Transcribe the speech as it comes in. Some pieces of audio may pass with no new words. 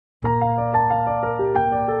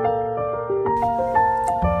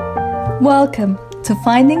Welcome to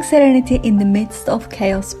Finding Serenity in the Midst of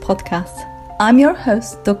Chaos podcast. I'm your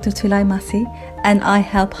host, Dr. Tulay Masi, and I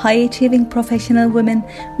help high-achieving professional women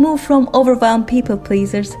move from overwhelmed people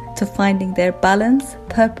pleasers to finding their balance,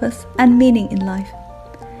 purpose, and meaning in life.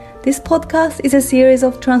 This podcast is a series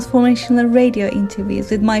of transformational radio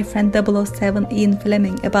interviews with my friend 007 Ian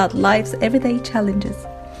Fleming about life's everyday challenges.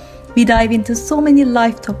 We dive into so many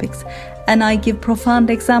life topics, and I give profound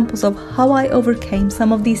examples of how I overcame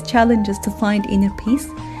some of these challenges to find inner peace,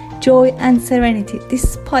 joy, and serenity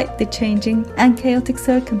despite the changing and chaotic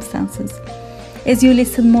circumstances. As you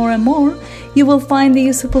listen more and more, you will find the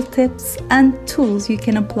useful tips and tools you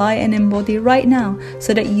can apply and embody right now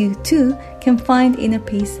so that you too can find inner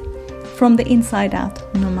peace from the inside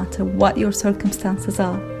out, no matter what your circumstances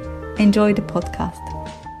are. Enjoy the podcast.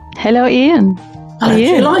 Hello, Ian. Hello,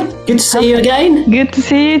 July. Good to see you again. Good to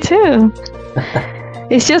see you too.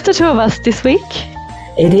 It's just the two of us this week.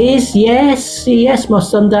 It is, yes. My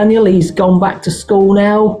son Daniel, he's gone back to school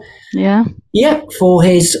now. Yeah. Yep, for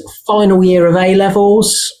his final year of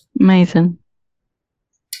A-levels. Amazing.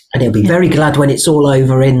 And he'll be very glad when it's all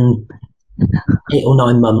over in 8 or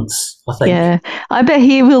 9 months, I think. Yeah, I bet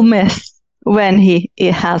he will miss when he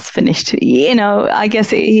has finished. You know, I guess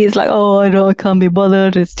he's like, I can't be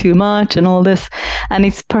bothered, it's too much and all this. And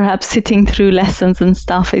it's perhaps sitting through lessons and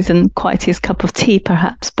stuff isn't quite his cup of tea,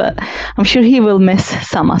 perhaps. But I'm sure he will miss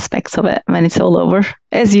some aspects of it when it's all over,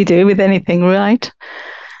 as you do with anything, right?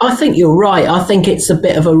 I think you're right. I think it's a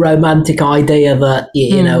bit of a romantic idea that,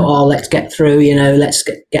 let's get through, let's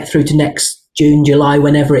get through to next June, July,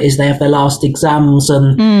 whenever it is they have their last exams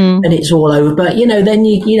and it's all over. But, then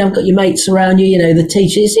you've got your mates around you, the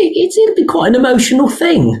teachers. It'll be quite an emotional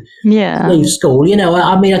thing. Yeah. To leave school.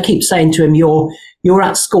 I keep saying to him, you're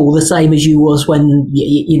at school the same as you was when,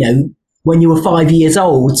 when you were 5 years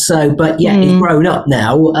old. So, but he's grown up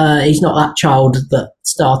now. He's not that child that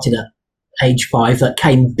started at age 5 that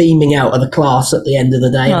came beaming out of the class at the end of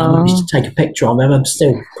the day. And I used to take a picture of him. I'm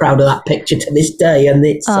still proud of that picture to this day. And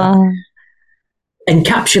it's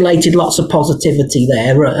encapsulated lots of positivity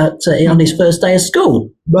there on his first day of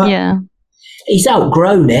school. But he's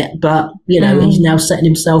outgrown it, but, he's now setting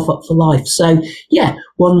himself up for life. So,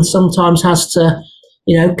 one sometimes has to,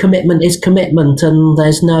 commitment is commitment, and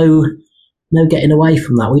there's no getting away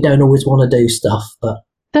from that. We don't always want to do stuff, but...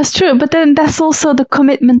 That's true, but then that's also the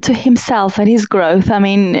commitment to himself and his growth. I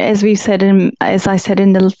mean, as I said in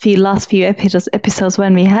the last few episodes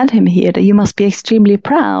when we had him here, that you must be extremely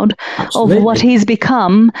proud of what he's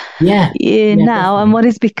become now and what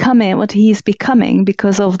he's becoming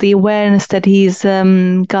because of the awareness that he's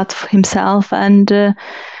got for himself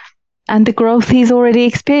and the growth he's already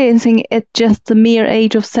experiencing at just the mere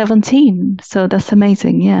age of 17. So that's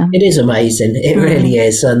amazing, yeah. It is amazing. It really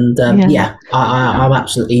is. And I'm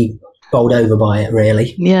absolutely bowled over by it,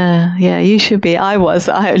 really. Yeah, you should be. I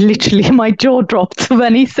literally, my jaw dropped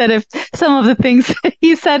when he said some of the things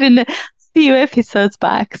he said in a few episodes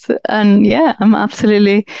back. And I'm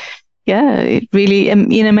absolutely... it really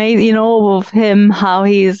in awe of him, how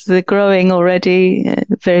he's growing already,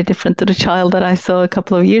 very different to the child that I saw a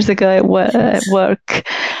couple of years ago at work.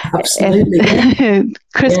 Absolutely.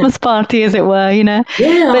 Christmas party, as it were,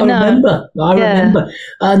 Yeah, but I remember.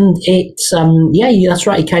 And it's, that's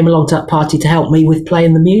right. He came along to that party to help me with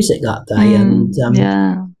playing the music that day. And,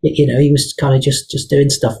 he was kind of just doing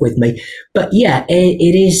stuff with me. But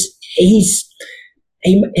it is,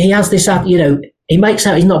 he has this, he makes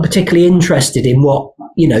out he's not particularly interested in what,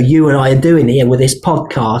 you and I are doing here with this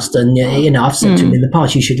podcast. And, I've said to him in the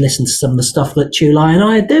past, you should listen to some of the stuff that Tulay and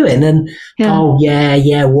I are doing. And,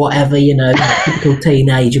 whatever, typical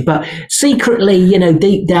teenager. But secretly,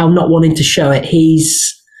 deep down, not wanting to show it,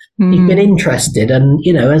 he's been interested. And,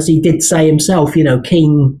 as he did say himself,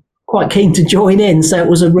 quite keen to join in. So it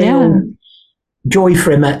was a real... joy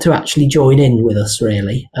for him to actually join in with us,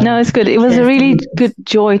 really. No, it's good. It was a really good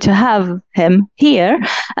joy to have him here.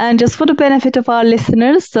 And just for the benefit of our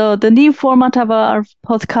listeners, so the new format of our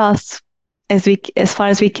podcast, as far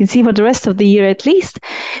as we can see for the rest of the year at least,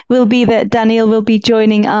 will be that Daniel will be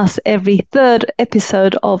joining us every third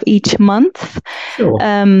episode of each month.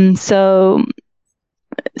 Sure. So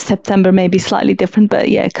September may be slightly different, but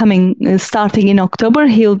starting in October,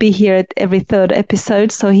 he'll be here at every third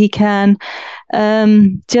episode, so he can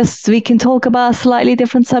we can talk about slightly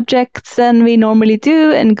different subjects than we normally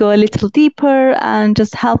do and go a little deeper and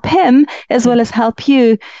just help him as well as help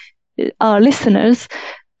you, our listeners,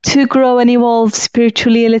 to grow and evolve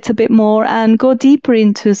spiritually a little bit more and go deeper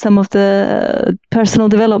into some of the personal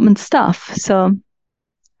development stuff. So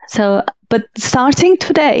but starting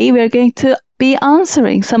today, we're going to be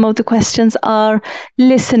answering some of the questions our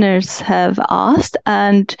listeners have asked.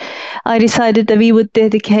 And I decided that we would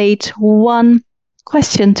dedicate one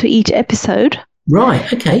question to each episode.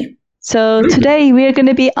 Right, okay. So today we are going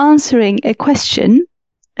to be answering a question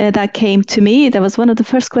that came to me. That was one of the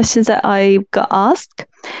first questions that I got asked.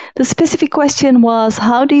 The specific question was,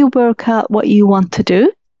 how do you work out what you want to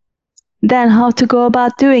do? Then how to go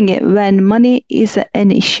about doing it when money is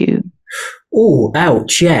an issue. Oh,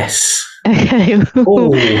 ouch, yes. Okay.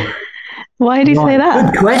 Oh. Why do you say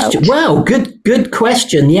that? Good question. Ouch. Well, good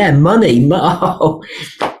question. Yeah, money. Oh.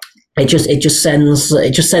 It just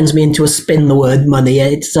sends me into a spin, the word money.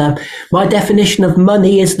 It's my definition of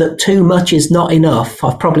money is that too much is not enough.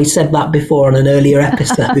 I've probably said that before on an earlier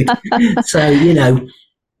episode. So,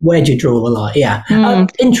 where'd you draw the line? Yeah.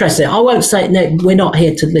 Interesting. I won't say, no, we're not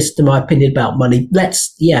here to listen to my opinion about money.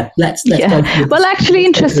 Let's go. Well, actually,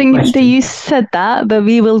 interesting that you said that, but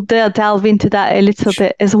we will delve into that a little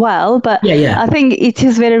bit as well. But I think it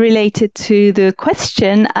is very related to the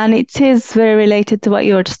question, and it is very related to what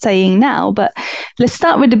you're saying now. But let's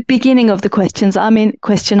start with the beginning of the question.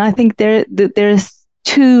 I think there's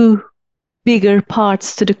two bigger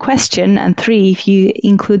parts to the question, and three if you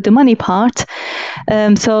include the money part.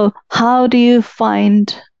 So how do you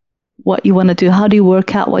find what you want to do? How do you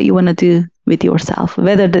work out what you want to do with yourself?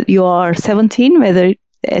 Whether that you are 17, whether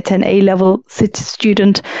at an A-level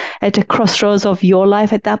student at a crossroads of your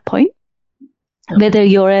life at that point, whether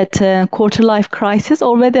you're at a quarter life crisis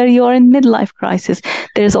or whether you're in midlife crisis,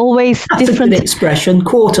 there's always different... That's a good expression,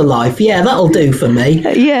 quarter life. Yeah, that'll do for me.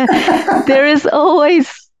 There is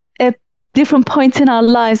always different points in our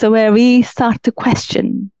lives where we start to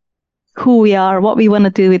question who we are, what we want to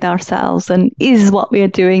do with ourselves, and is what we are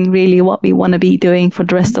doing really what we want to be doing for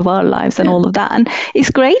the rest of our lives and all of that. And it's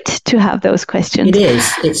great to have those questions. It is.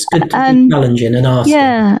 It's good to be challenging and asking.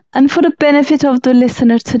 Yeah. And for the benefit of the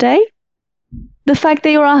listener today, the fact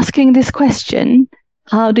that you're asking this question,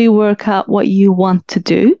 how do you work out what you want to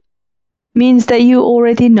do, means that you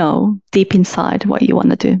already know deep inside what you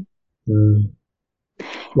want to do.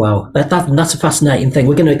 Wow, that's a fascinating thing.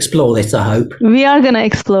 We're going to explore this, I hope. We are going to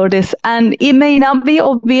explore this, and it may not be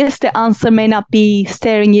obvious. The answer may not be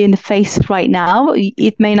staring you in the face right now.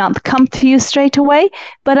 It may not come to you straight away,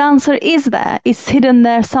 but answer is there. It's hidden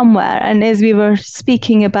there somewhere. And as we were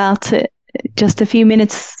speaking about it just a few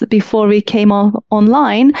minutes before we came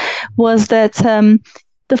online, was that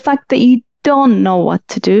the fact that you don't know what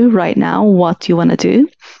to do right now, what you want to do,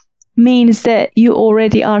 means that you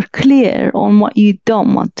already are clear on what you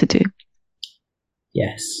don't want to do.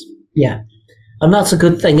 Yes. Yeah. And that's a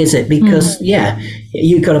good thing, is it? Because,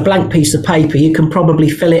 you've got a blank piece of paper, you can probably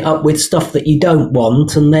fill it up with stuff that you don't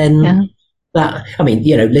want, and then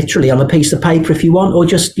literally on a piece of paper if you want, or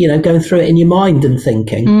just, going through it in your mind and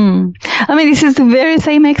thinking. This is the very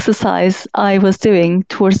same exercise I was doing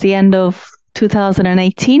towards the end of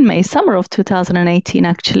 2018, summer of 2018,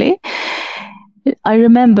 actually. I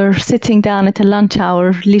remember sitting down at a lunch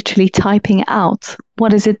hour, literally typing out,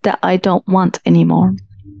 what is it that I don't want anymore?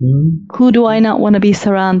 Who do I not want to be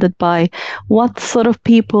surrounded by? What sort of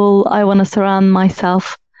people I want to surround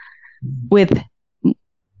myself with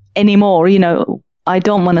anymore? I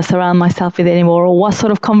don't want to surround myself with anymore, or what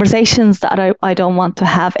sort of conversations that I don't want to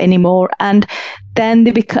have anymore. And then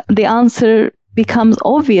the answer becomes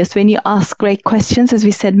obvious when you ask great questions. As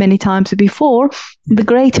we said many times before, the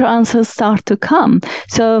greater answers start to come.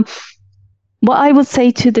 So what I would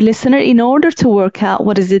say to the listener, in order to work out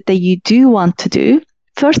what is it that you do want to do,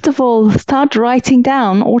 first of all, start writing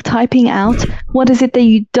down or typing out what is it that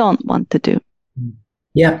you don't want to do.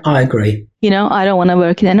 Yeah, I agree. I don't want to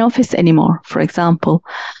work in an office anymore, for example.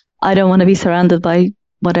 I don't want to be surrounded by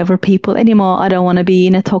whatever people anymore. I don't want to be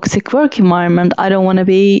in a toxic work environment. I don't want to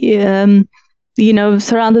be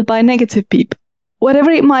surrounded by negative people, whatever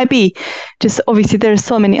it might be. Just obviously there are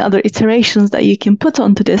so many other iterations that you can put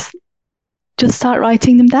onto this. Just start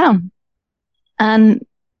writing them down. And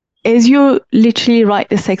as you literally write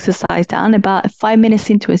this exercise down, about 5 minutes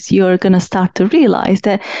into it, you're going to start to realize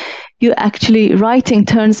that you actually writing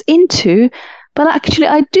turns into, but actually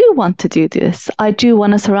I do want to do this. I do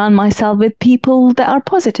want to surround myself with people that are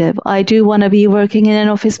positive. I do want to be working in an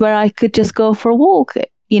office where I could just go for a walk,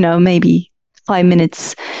 maybe 5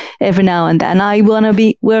 minutes every now and then. I want to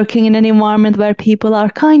be working in an environment where people are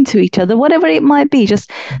kind to each other, whatever it might be.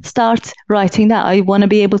 Just start writing that. I want to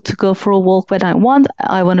be able to go for a walk when I want.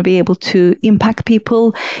 I want to be able to impact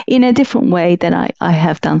people in a different way than I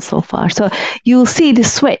have done so far. So you'll see the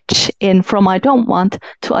switch in from I don't want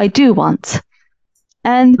to I do want.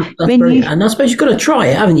 And and I suppose you've got to try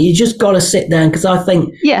it, haven't you? You just got to sit down, because I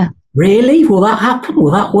think, yeah, really? Will that happen?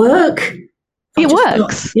 Will that work? It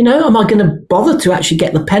works. Am I going to bother to actually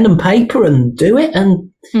get the pen and paper and do it? And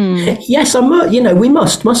yes, we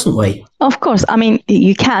mustn't we? Of course. I mean,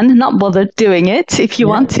 you can not bother doing it if you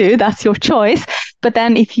want to. That's your choice. But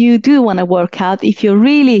then if you do want to work out, if you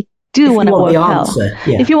really do want to work out,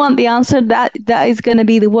 if you want the answer, that is going to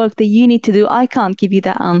be the work that you need to do. I can't give you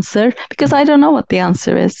that answer because I don't know what the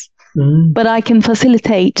answer is. But I can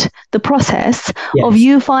facilitate the process of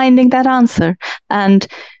you finding that answer. And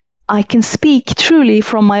I can speak truly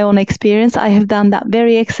from my own experience. I have done that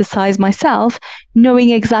very exercise myself,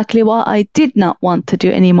 knowing exactly what I did not want to do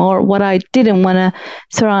anymore, what I didn't want to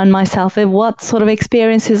surround myself with, what sort of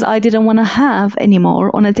experiences I didn't want to have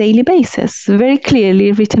anymore on a daily basis. Very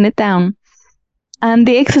clearly written it down. And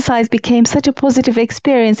the exercise became such a positive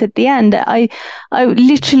experience at the end. I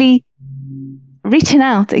literally written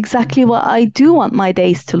out exactly what I do want my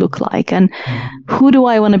days to look like, and who do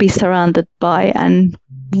I want to be surrounded by, and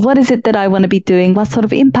what is it that I want to be doing? What sort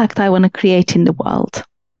of impact I want to create in the world?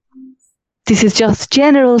 This is just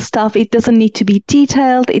general stuff. It doesn't need to be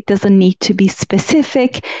detailed. It doesn't need to be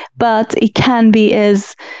specific, but it can be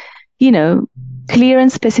as, clear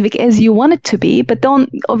and specific as you want it to be. But don't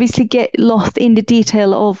obviously get lost in the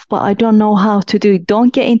detail of, but I don't know how to do it.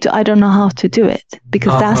 Don't get into, I don't know how to do it,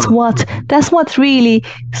 because that's what really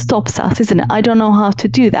stops us, isn't it? I don't know how to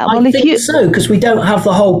do that. Well, I think so, because we don't have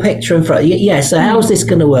the whole picture in front. So how's this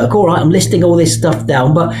going to work? All right, I'm listing all this stuff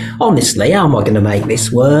down, but honestly, how am I going to make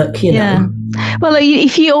this work? Yeah. Well,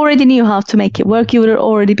 if you already knew how to make it work, you would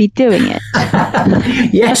already be doing it.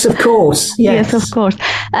 Yes, of course. Yes, of course.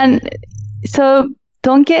 And so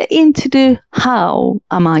don't get into the how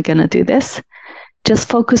am I going to do this. Just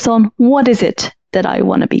focus on what is it that I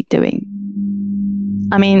want to be doing.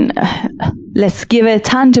 I mean, let's give a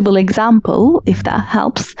tangible example, if that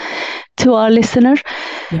helps to our listener.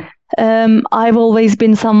 Yeah. I've always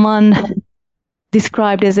been someone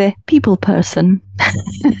described as a people person.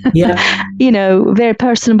 Yeah. Very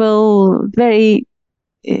personable, very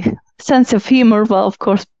sense of humor. Well, of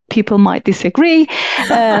course, people might disagree.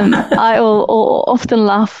 I will often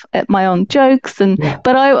laugh at my own jokes,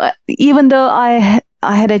 but even though I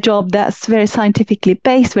had a job that's very scientifically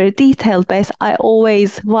based, very detailed based, I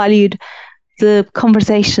always valued the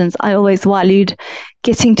conversations. I always valued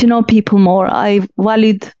getting to know people more. I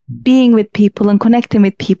valued being with people and connecting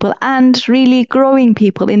with people and really growing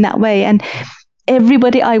people in that way. And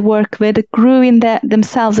everybody I work with grew in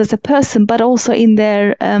themselves as a person, but also in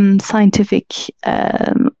their scientific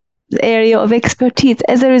area of expertise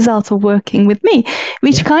as a result of working with me,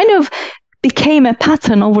 which kind of became a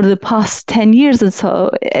pattern over the past 10 years or so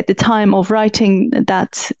at the time of writing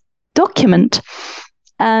that document.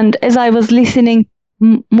 And as I was listening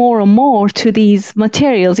more and more to these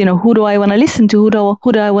materials, who do I want to listen to,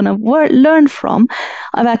 who do I want to learn from,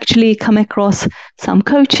 I've actually come across some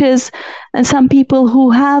coaches and some people who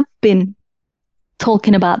have been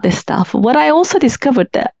talking about this stuff. What I also discovered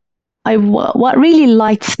that what really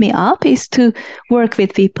lights me up is to work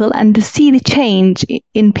with people and to see the change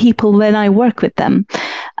in people when I work with them.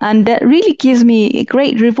 And that really gives me a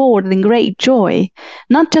great reward and great joy,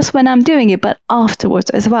 not just when I'm doing it, but afterwards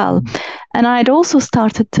as well. And I'd also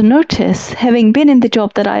started to notice, having been in the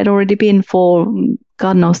job that I'd already been for,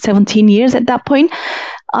 17 years at that point,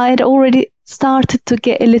 I'd already started to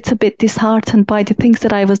get a little bit disheartened by the things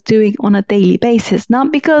that I was doing on a daily basis,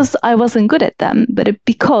 not because I wasn't good at them, but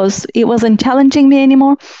because it wasn't challenging me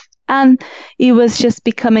anymore. And it was just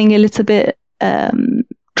becoming a little bit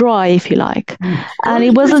dry, if you like. And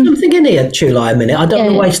it wasn't something in here, Tulay, a minute. I don't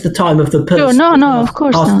want to waste the time of the person. Sure, no, of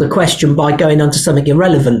course asked the question by going on to something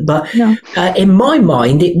irrelevant. But in my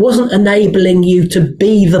mind, it wasn't enabling you to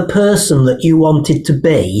be the person that you wanted to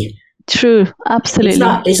be. True, absolutely.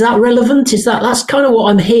 Is that relevant? That's kind of what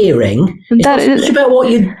I'm hearing. It's not so much about what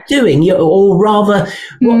you're doing, or rather,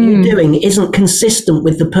 what you're doing isn't consistent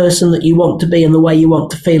with the person that you want to be and the way you want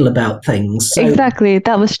to feel about things. So, exactly,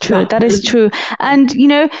 that was true. That is true. And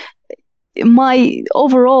my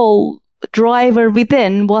overall driver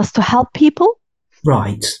within was to help people.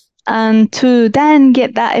 Right. And to then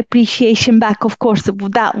get that appreciation back, of course,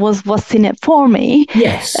 that was what's in it for me.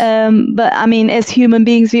 Yes. But I mean, as human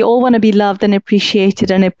beings, we all want to be loved and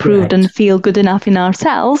appreciated and approved and feel good enough in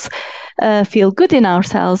ourselves, feel good in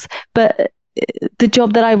ourselves. But the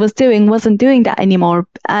job that I was doing wasn't doing that anymore.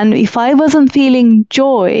 And if I wasn't feeling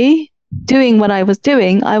joy doing what I was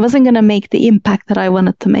doing, I wasn't going to make the impact that I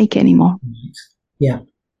wanted to make anymore. Yeah.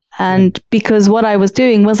 And because what I was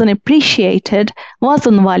doing wasn't appreciated,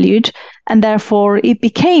 wasn't valued, and therefore it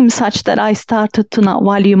became such that I started to not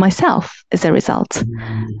value myself as a result.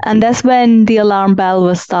 And that's when the alarm bell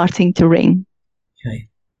was starting to ring. Okay.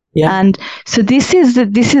 Yeah. And so this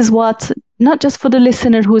is what, not just for the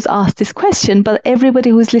listener who's asked this question, but everybody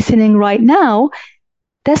who's listening right now,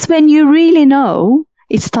 that's when you really know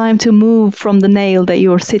it's time to move from the nail that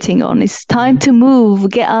you're sitting on. It's time to move,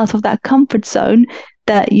 get out of that comfort zone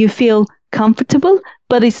that you feel comfortable,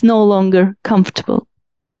 but it's no longer comfortable.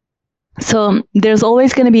 So there's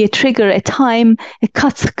always going to be a trigger, a time, a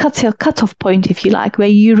cutoff point, if you like, where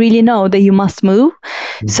you really know that you must move.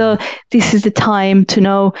 Mm-hmm. So this is the time to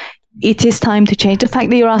know it is time to change. The fact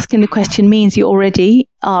that you're asking the question means you already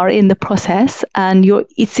are in the process, and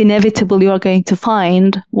it's inevitable you are going to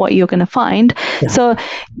find what you're going to find. Yeah. So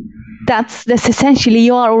that's essentially,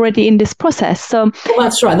 you are already in this process. So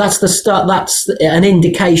that's right. That's the start. That's an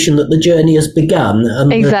indication that the journey has begun.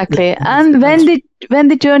 Exactly. And when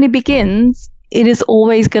the journey begins, it is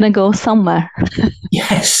always going to go somewhere.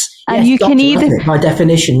 Yes. And you can either, by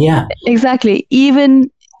definition, yeah. Exactly. Even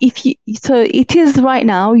if so it is right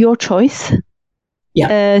now your choice.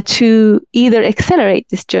 Yeah. To either accelerate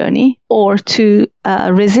this journey or to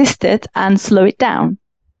resist it and slow it down.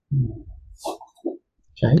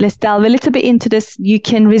 Okay. Let's delve a little bit into this. You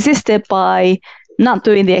can resist it by not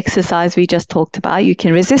doing the exercise we just talked about. You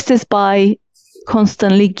can resist this by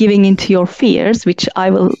constantly giving into your fears, which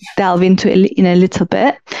I will delve into in a little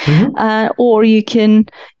bit. Mm-hmm. Or you can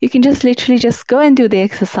just literally just go and do the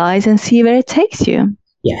exercise and see where it takes you.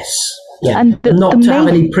 Yes. Yeah. And not to have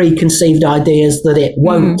any preconceived ideas that it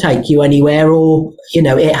won't take you anywhere, or,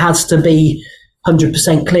 it has to be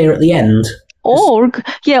 100% clear at the end. Or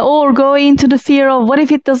go into the fear of, what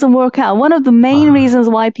if it doesn't work out? One of the main reasons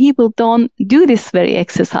why people don't do this very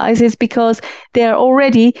exercise is because they're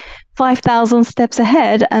already 5,000 steps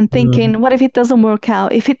ahead and thinking, what if it doesn't work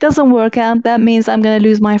out? If it doesn't work out, that means I'm going to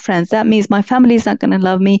lose my friends. That means my family is not going to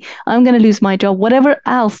love me. I'm going to lose my job. Whatever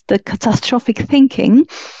else the catastrophic thinking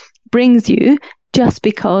brings you, just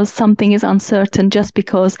because something is uncertain, just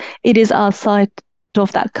because it is outside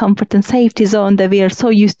of that comfort and safety zone that we are so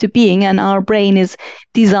used to being, and our brain is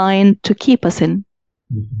designed to keep us in.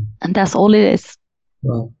 Mm-hmm. And that's all it is.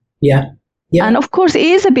 Well, yeah. And of course, it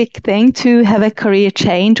is a big thing to have a career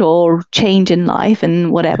change or change in life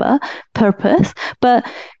and whatever purpose. But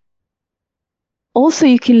also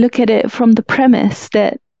you can look at it from the premise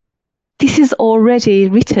that this is already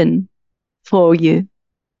written for you.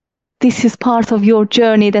 This is part of your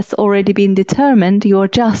journey that's already been determined. You're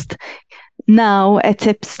just now at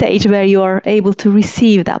a stage where you are able to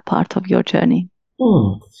receive that part of your journey.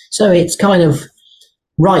 So it's kind of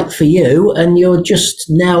right for you, and you're just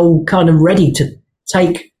now kind of ready to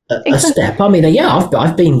take a step. I mean,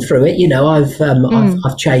 I've been through it.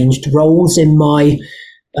 I've changed roles in my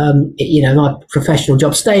my professional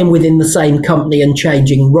job, staying within the same company and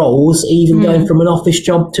changing roles, even going from an office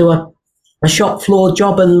job to a shop floor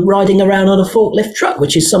job and riding around on a forklift truck,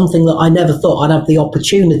 which is something that I never thought I'd have the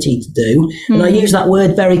opportunity to do. And I use that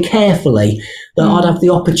word very carefully, that I'd have the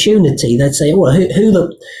opportunity. They'd say, well,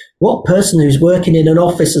 what person who's working in an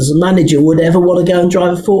office as a manager would ever want to go and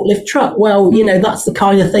drive a forklift truck? Well, that's the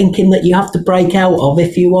kind of thinking that you have to break out of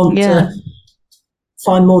if you want to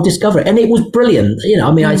find more discovery. And it was brilliant.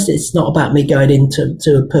 It's not about me going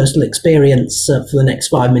into a personal experience for the next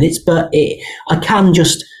 5 minutes, but I can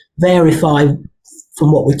just verify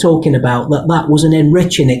from what we're talking about that was an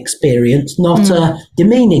enriching experience, not a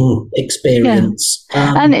demeaning experience.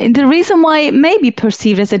 And the reason why it may be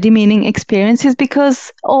perceived as a demeaning experience is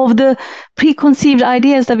because of the preconceived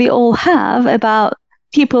ideas that we all have about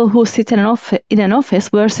people who sit in an office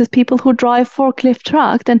versus people who drive forklift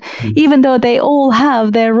truck. And even though they all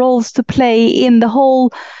have their roles to play in the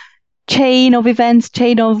whole chain of events,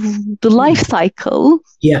 chain of the life cycle,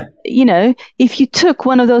 if you took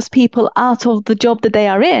one of those people out of the job that they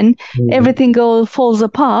are in, everything falls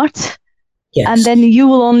apart. Yes. And then you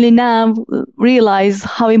will only now realize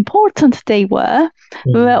how important they were,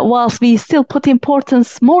 whilst we still put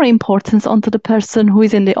more importance onto the person who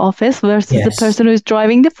is in the office versus the person who is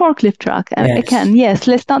driving the forklift truck. And again,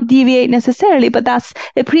 let's not deviate necessarily, but that's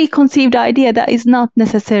a preconceived idea that is not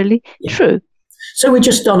necessarily true. So we're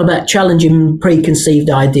just on about challenging preconceived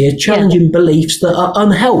ideas, challenging beliefs that are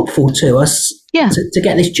unhelpful to us to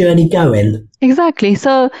get this journey going. Exactly.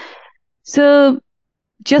 So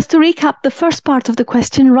just to recap the first part of the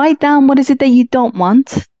question, write down what is it that you don't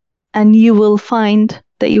want, and you will find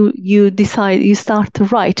that you start to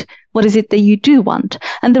write what is it that you do want.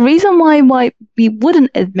 And the reason why we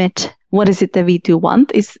wouldn't admit what is it that we do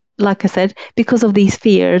want is, like I said, because of these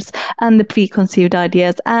fears and the preconceived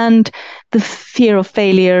ideas and the fear of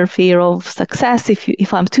failure, fear of success.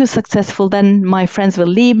 If I'm too successful, then my friends will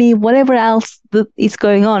leave me, whatever else is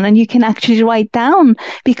going on. And you can actually write down,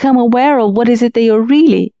 become aware of what is it that you're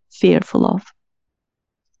really fearful of.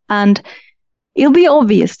 And it'll be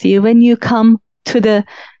obvious to you when you come to the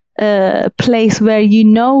place where you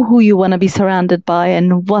know who you want to be surrounded by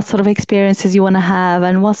and what sort of experiences you want to have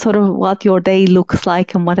and what your day looks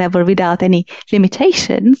like and whatever, without any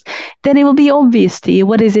limitations. Then it will be obvious to you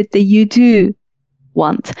what is it that you do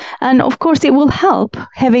want. And of course it will help,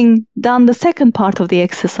 having done the second part of the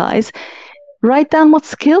exercise, write down what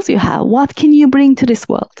skills you have. What can you bring to this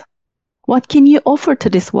world? What can you offer to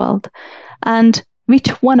this world? And which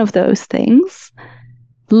one of those things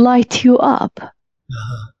light you up?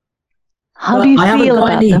 How do you feel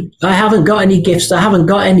about them? I haven't got any gifts. I haven't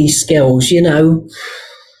got any skills, you know.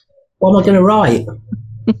 What am I going to write?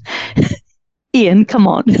 Ian, come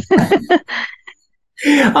on.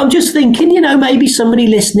 I'm just thinking, you know, maybe somebody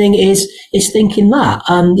listening is thinking that,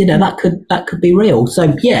 you know, that could be real.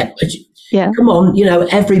 So yeah, come on, you know,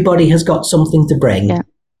 everybody has got something to bring. Yeah.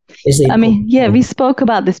 We spoke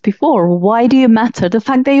about this before. Why do you matter? The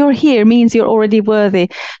fact that you're here means you're already worthy.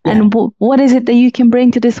 Yeah. And what is it that you can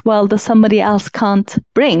bring to this world that somebody else can't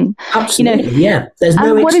bring? Absolutely, yeah. There's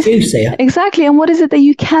no excuse here. Exactly. And what is it that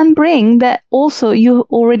you can bring that also you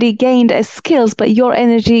already gained as skills, but your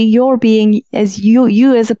energy, your being as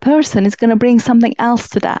you as a person is going to bring something else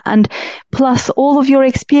to that. And plus all of your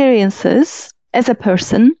experiences as a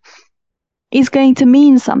person is going to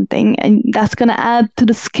mean something, and that's going to add to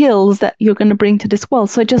the skills that you're going to bring to this world.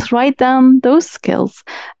 So just write down those skills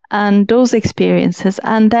and those experiences,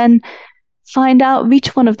 and then find out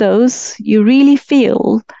which one of those you really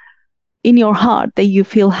feel in your heart that you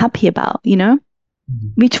feel happy about, you know,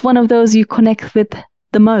 which one of those you connect with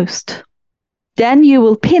the most. Then you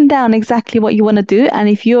will pin down exactly what you want to do. And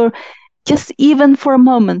if you're just even for a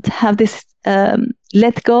moment have this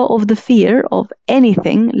let go of the fear of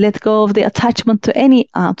anything, let go of the attachment to any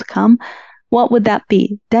outcome, what would that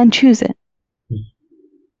be? Then choose it.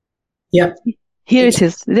 Yeah. Here it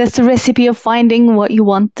is. That's the recipe of finding what you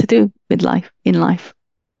want to do with life, in life.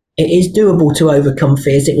 It is doable to overcome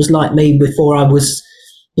fears. It was like me before I was,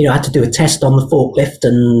 you know, I had to do a test on the forklift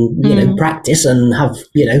and, you know, practice and have,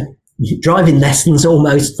 you know, driving lessons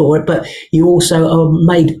almost for it, but you also are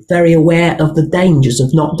made very aware of the dangers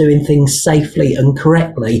of not doing things safely and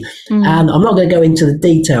correctly. And I'm not going to go into the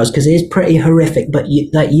details because it is pretty horrific, but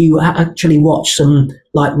you actually watch some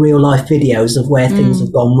like real life videos of where things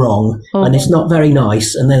have gone wrong, and it's not very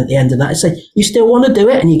nice. And then at the end of that, I say, you still want to do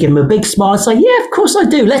it? And you give them a big smile and say, yeah, of course I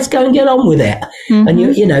do. Let's go and get on with it. And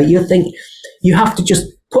you think you have to just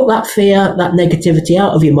put that fear, that negativity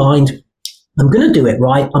out of your mind. I'm going to do it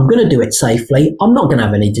right. I'm going to do it safely. I'm not going to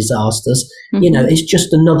have any disasters. You know, it's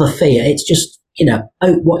just another fear. It's just, you know,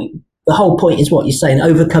 the whole point is what you're saying,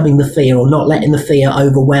 overcoming the fear or not letting the fear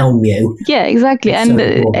overwhelm you. Yeah, exactly. And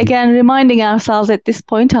again, reminding ourselves at this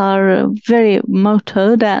point, our very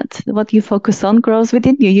motto that what you focus on grows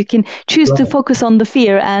within you. You can choose to focus on the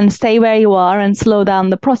fear and stay where you are and slow down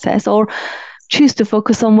the process, or choose to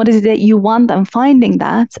focus on what is it that you want and finding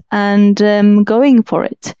that and going for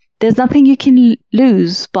it. There's nothing you can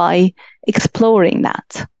lose by exploring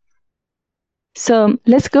that. So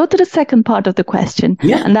let's go to the second part of the question.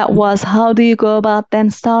 Yeah. And that was, how do you go about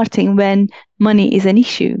then starting when money is an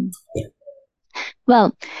issue? Yeah.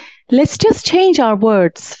 Well, let's just change our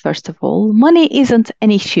words, first of all. Money isn't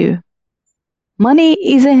an issue. Money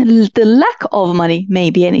isn't, the lack of money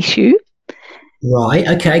may be an issue. Right.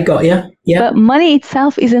 Okay. Got you. Yeah. But money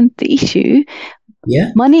itself isn't the issue.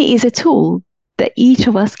 Yeah. Money is a tool that each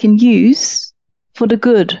of us can use for the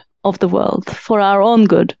good of the world, for our own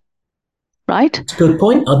good, right? That's a good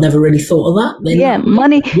point. I'd never really thought of that. Yeah,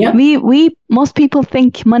 money. Yeah. We most people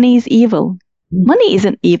think money is evil. Money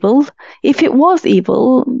isn't evil. If it was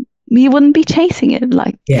evil, we wouldn't be chasing it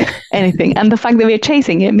like anything. And the fact that we're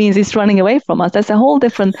chasing it means it's running away from us. That's a whole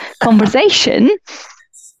different conversation.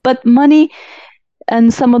 But money,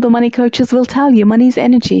 and some of the money coaches will tell you, money is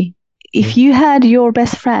energy. If you had your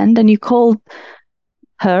best friend and you called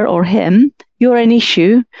her or him, you're an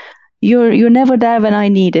issue. You're never there when I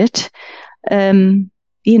need it. You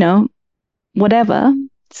know, whatever,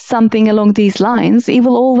 something along these lines, it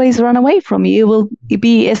will always run away from you. It will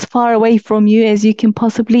be as far away from you as you can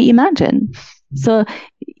possibly imagine. So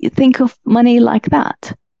think of money like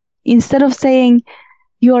that. Instead of saying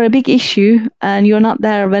you're a big issue and you're not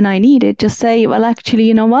there when I need it, just say, well, actually,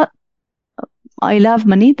 you know what? I love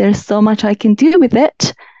money. There's so much I can do with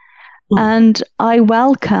it. And I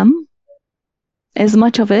welcome as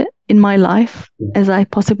much of it in my life as I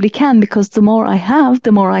possibly can, because the more I have,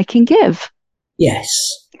 the more I can give.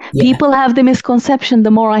 Yes. People have the misconception,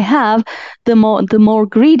 the more I have, the more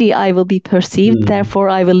greedy I will be perceived. Therefore,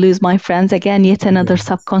 I will lose my friends. Again, yet another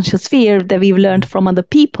subconscious fear that we've learned from other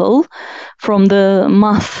people, from the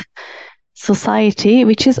mass society,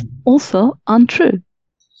 which is also untrue.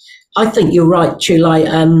 I think you're right, Chulai,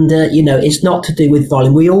 and it's not to do with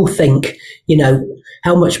volume. We all think,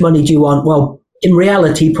 how much money do you want? Well, in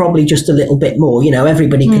reality, probably just a little bit more.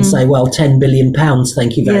 Everybody can say, well, £10 billion,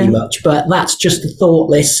 thank you very much. But that's just a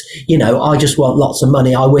thoughtless, I just want lots of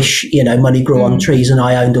money. I wish, money grew on trees and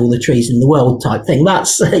I owned all the trees in the world type thing.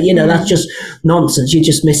 That's, that's just nonsense. You're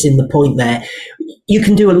just missing the point there. You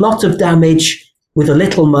can do a lot of damage with a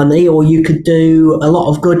little money, or you could do a lot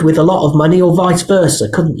of good with a lot of money, or vice versa,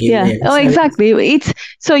 couldn't you? Yeah. Really? Oh, exactly.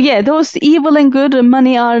 Those evil and good and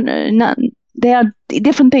money are not. They are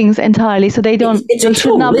different things entirely. So they don't.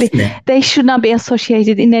 They should not be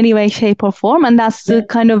associated in any way, shape, or form. And that's the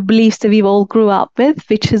kind of beliefs that we all grew up with,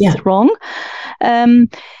 which is wrong. But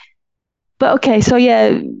okay, so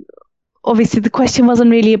obviously the question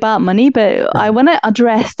wasn't really about money, but I want to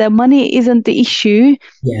address that money isn't the issue.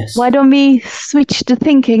 Yes. Why don't we switch the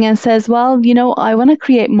thinking and says, well, I want to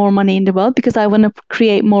create more money in the world because I want to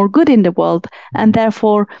create more good in the world. And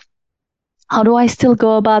therefore, how do I still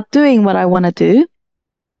go about doing what I want to do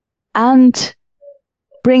and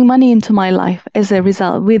bring money into my life as a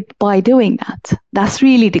result by doing that? That's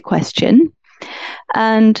really the question.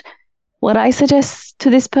 And what I suggest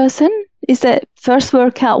to this person is that first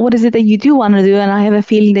work out what is it that you do want to do. And I have a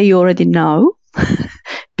feeling that you already know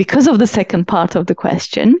because of the second part of the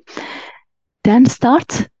question. Then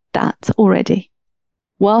start that already.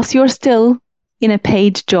 Whilst you're still in a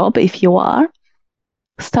paid job, if you are,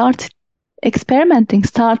 start experimenting,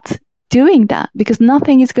 start doing that, because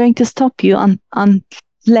nothing is going to stop you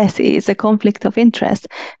unless it is a conflict of interest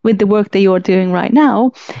with the work that you're doing right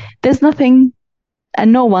now. There's nothing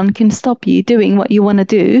and no one can stop you doing what you want to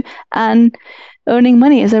do and earning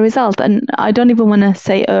money as a result. And I don't even want to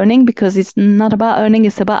say earning, because it's not about earning,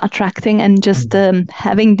 it's about attracting and just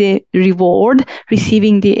having the reward,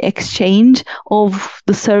 receiving the exchange of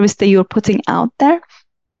the service that you're putting out there.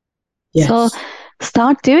 Yes. So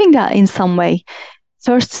start doing that in some way.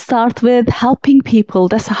 First, start with helping people.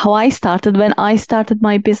 That's how I started when I started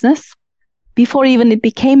my business. Before even it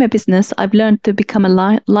became a business, I've learned to become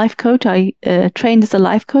a life coach. I trained as a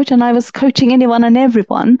life coach, and I was coaching anyone and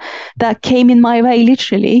everyone that came in my way,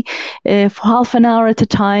 literally, for half an hour at a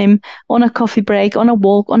time, on a coffee break, on a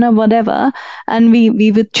walk, on a whatever. And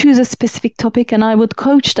we would choose a specific topic, and I would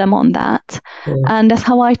coach them on that. Yeah. And that's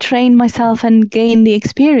how I trained myself and gained the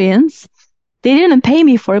experience. They didn't pay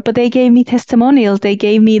me for it, but they gave me testimonials. They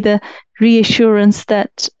gave me the reassurance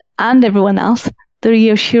that, and everyone else, the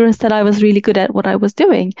reassurance that I was really good at what I was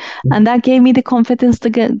doing. And that gave me the confidence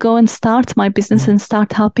to go and start my business and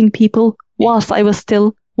start helping people whilst I was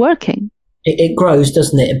still working. It grows,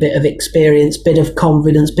 doesn't it? A bit of experience, bit of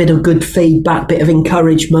confidence, bit of good feedback, bit of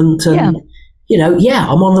encouragement. And,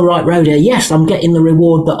 I'm on the right road here. Yes, I'm getting the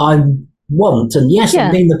reward that I want. And yes,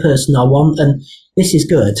 I'm being the person I want. And this is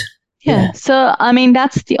good. Yeah. So, I mean,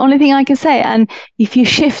 that's the only thing I can say. And if you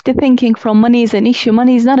shift the thinking from money is an issue,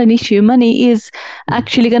 money is not an issue. Money is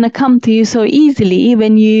actually going to come to you so easily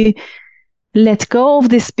when you let go of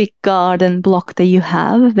this big garden block that you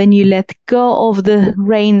have, when you let go of the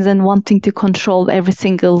reins and wanting to control every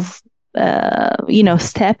single,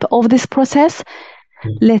 step of this process.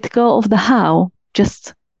 Let go of the how.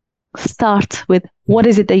 Just start with what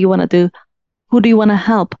is it that you want to do? Who do you want to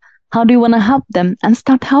help? How do you want to help them? And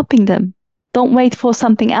start helping them. Don't wait for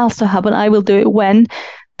something else to happen. I will do it when.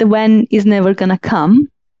 The when is never going to come.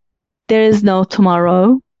 There is no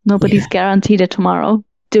tomorrow. Nobody's guaranteed a tomorrow.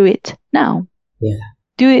 Do it now. Yeah.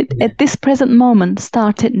 Do it at this present moment.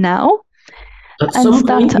 Start it now. At some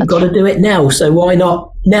point, you've got to do it now. So why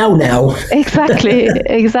not now? Exactly.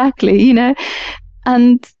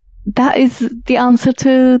 And that is the answer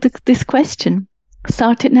to this question.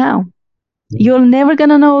 Start it now. You're never going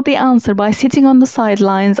to know the answer by sitting on the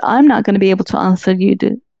sidelines. I'm not going to be able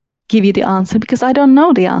to give you the answer, because I don't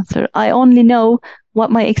know the answer. I only know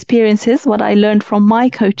what my experience is, what I learned from my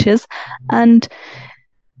coaches. And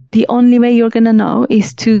the only way you're going to know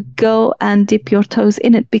is to go and dip your toes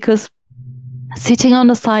in it, because sitting on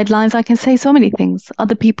the sidelines, I can say so many things.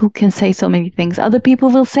 Other people can say so many things. Other people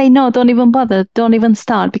will say, no, don't even bother. Don't even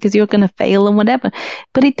start, because you're going to fail and whatever.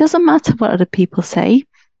 But it doesn't matter what other people say.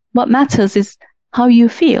 What matters is how you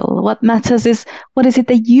feel. What matters is what is it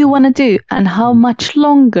that you want to do, and how much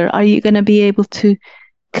longer are you going to be able to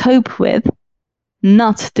cope with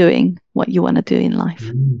not doing what you want to do in life.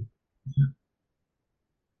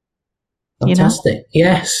 Fantastic.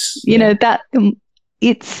 Yes. That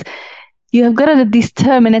you have got to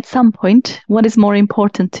determine at some point what is more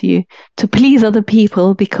important to you, to please other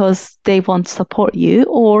people because they want to support you,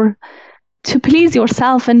 or to please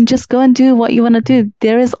yourself and just go and do what you want to do.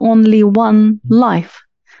 There is only one life.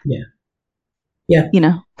 Yeah. You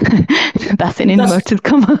know, that's an inverted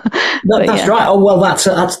comma. That's right. Oh well, that's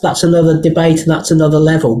another debate, and that's another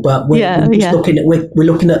level. But we're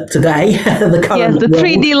looking at today, the current the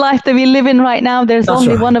 3D life that we live in right now. There's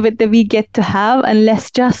only one of it that we get to have, and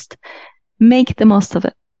let's just make the most of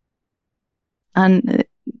it. And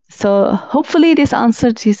so hopefully this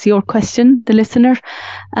answers your question, the listener,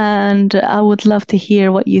 and I would love to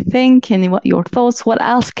hear what you think and what your thoughts, what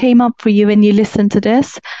else came up for you when you listened to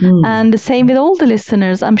this. And the same with all the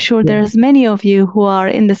listeners. I'm sure there's many of you who are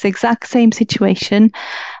in this exact same situation,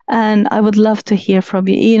 and I would love to hear from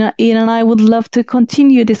you. Ian and I would love to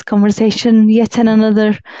continue this conversation yet in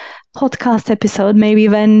another podcast episode, maybe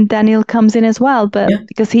when Daniel comes in as well, but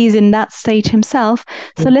because he's in that stage himself.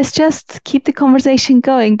 So let's just keep the conversation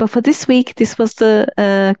going. But for this week, this was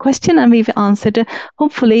the question, and we've answered it.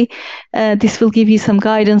 Hopefully this will give you some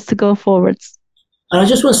guidance to go forwards. And I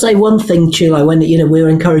just want to say one thing, Chilo, when we're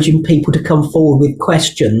encouraging people to come forward with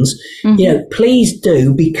questions, please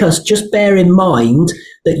do, because just bear in mind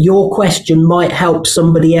that your question might help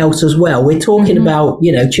somebody else as well. We're talking about,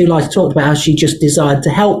 Chuli's talked about how she just desired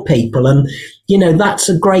to help people, and that's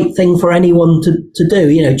a great thing for anyone to do.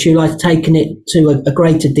 Chuli's taken it to a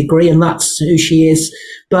greater degree, and that's who she is.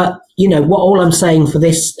 But what all I'm saying for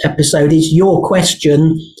this episode is your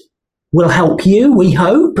question will help you, we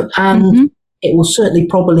hope, and it will certainly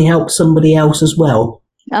probably help somebody else as well.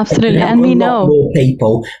 Absolutely. And we know more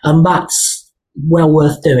people, and that's well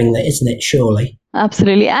worth doing that, isn't it? Surely.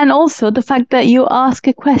 Absolutely. And also the fact that you ask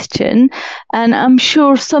a question, and I'm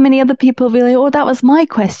sure so many other people will say, oh, that was my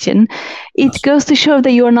question. It goes to show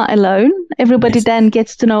that you're not alone. Everybody then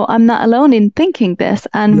gets to know I'm not alone in thinking this.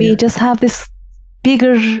 And we just have this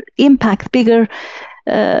bigger impact, impact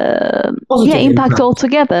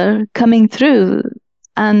altogether coming through.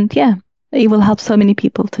 And it will help so many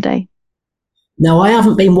people today. Now, I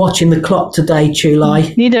haven't been watching the clock today,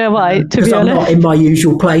 Chuli. Neither have I, to be honest. Because I'm not in my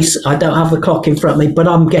usual place. I don't have the clock in front of me, but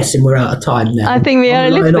I'm guessing we're out of time now. I think we are a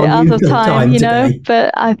little bit out of time,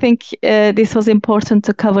 but I think this was important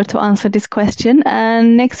to cover, to answer this question.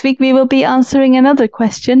 And next week we will be answering another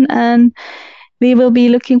question, and we will be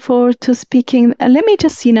looking forward to speaking. Let me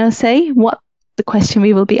just, say what the question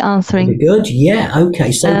we will be answering. Very good. Yeah.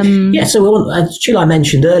 Okay. So, so we want, as Chuli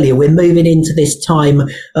mentioned earlier, we're moving into this time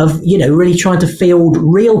of, really trying to field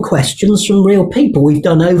real questions from real people. We've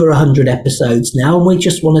done over 100 episodes now, and we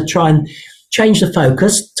just want to try and change the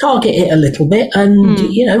focus, target it a little bit, and,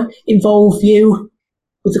 involve you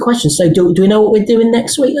with the questions. So do we know what we're doing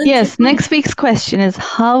next week then? Yes. Next week's question is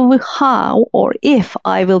how or if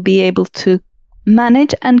I will be able to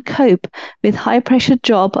manage and cope with high pressure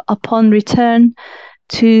job upon return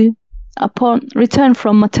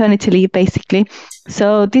from maternity leave, basically.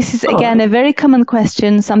 So this is again a very common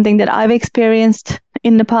question, something that I've experienced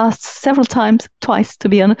in the past several times, twice to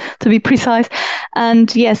be precise.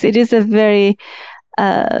 And yes, it is a very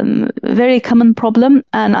very common problem,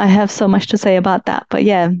 and I have so much to say about that. But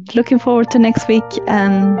looking forward to next week,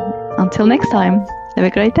 and until next time, have a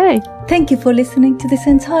great day. Thank you for listening to this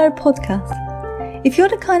entire podcast. If you're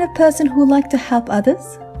the kind of person who like to help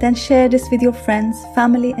others, then share this with your friends,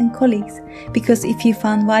 family and colleagues, because if you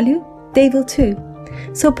found value, they will too.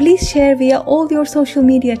 So please share via all your social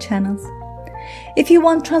media channels. If you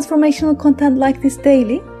want transformational content like this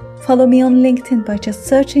daily, follow me on LinkedIn by just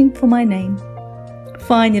searching for my name.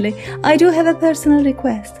 Finally, I do have a personal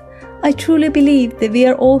request. I truly believe that we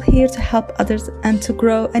are all here to help others and to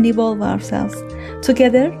grow and evolve ourselves.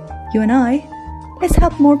 Together, you and I, let's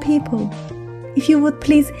help more people. If you would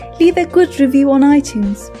please leave a good review on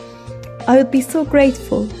iTunes. I would be so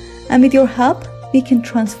grateful, and with your help, we can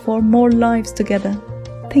transform more lives together.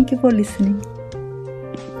 Thank you for listening.